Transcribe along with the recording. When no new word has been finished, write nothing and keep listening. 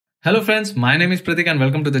Hello friends, my name is Pratik and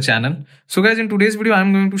welcome to the channel. So guys, in today's video,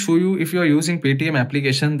 I'm going to show you if you are using Paytm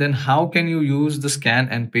application, then how can you use the scan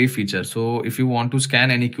and pay feature. So if you want to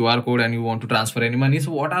scan any QR code and you want to transfer any money,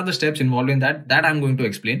 so what are the steps involved in that? That I'm going to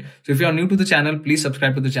explain. So if you are new to the channel, please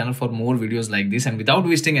subscribe to the channel for more videos like this. And without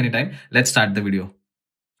wasting any time, let's start the video.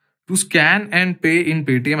 To scan and pay in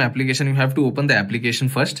Paytm application, you have to open the application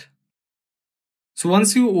first. So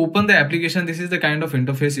once you open the application, this is the kind of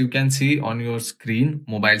interface you can see on your screen,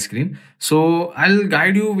 mobile screen. So I'll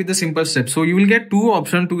guide you with the simple steps. So you will get two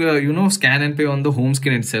options to, scan and pay on the home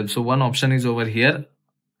screen itself. So one option is over here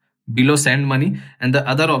below send money and the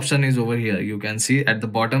other option is over here. You can see at the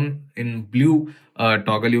bottom in blue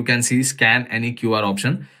toggle, you can see scan any QR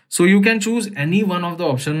option. So you can choose any one of the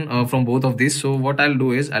option from both of these. So what I'll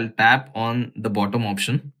do is I'll tap on the bottom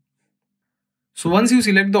option. So once you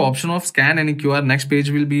select the option of scan any QR, next page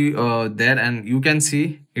will be there and you can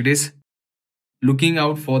see it is looking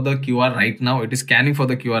out for the QR right now. It is scanning for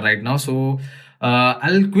the QR right now. So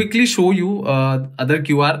I'll quickly show you other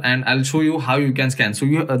QR and I'll show you how you can scan. So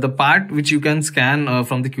the part which you can scan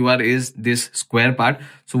from the QR is this square part.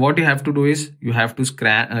 So what you have to do is you have to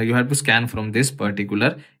scan from this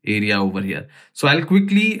particular area over here. So I'll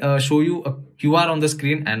quickly show you a QR on the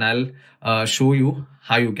screen and I'll show you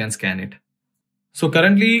how you can scan it. So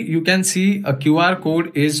currently you can see a QR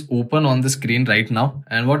code is open on the screen right now.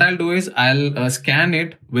 And what I'll do is I'll scan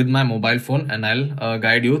it with my mobile phone and I'll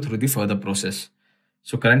guide you through the further process.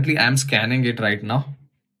 So currently I'm scanning it right now.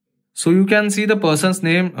 So you can see the person's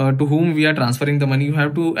name to whom we are transferring the money. You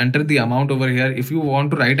have to enter the amount over here. If you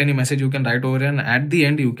want to write any message, you can write over here and at the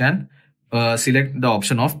end you can select the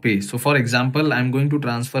option of pay. So for example, I'm going to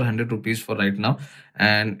transfer 100 rupees for right now.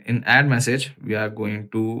 And in add message, we are going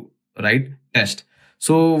to write test.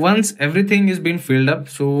 So once everything is been filled up,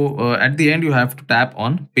 so at the end you have to tap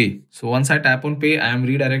on pay. So once I tap on pay, I am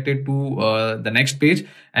redirected to the next page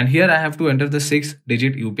and here I have to enter the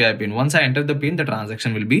 6-digit UPI pin. Once I enter the pin, the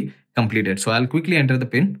transaction will be completed. So I'll quickly enter the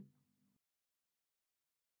pin.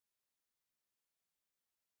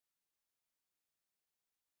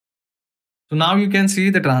 So now you can see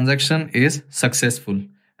the transaction is successful.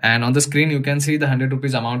 And on the screen, you can see the 100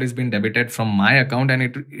 rupees amount is been debited from my account and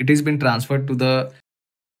it is been transferred to the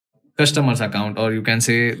customer's account, or you can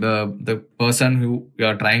say the person who you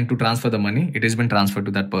are trying to transfer the money, it has been transferred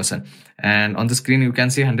to that person. And on the screen, you can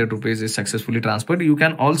see 100 rupees is successfully transferred. You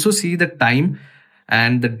can also see the time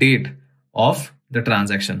and the date of the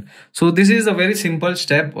transaction. So this is a very simple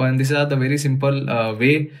step and these are the very simple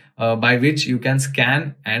way by which you can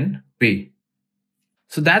scan and pay.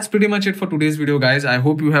 So that's pretty much it for today's video, guys. I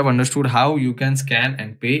hope you have understood how you can scan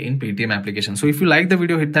and pay in Paytm application. So if you like the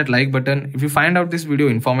video, hit that like button. If you find out this video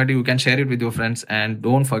informative, you can share it with your friends and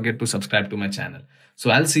don't forget to subscribe to my channel. So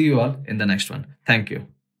I'll see you all in the next one. Thank you.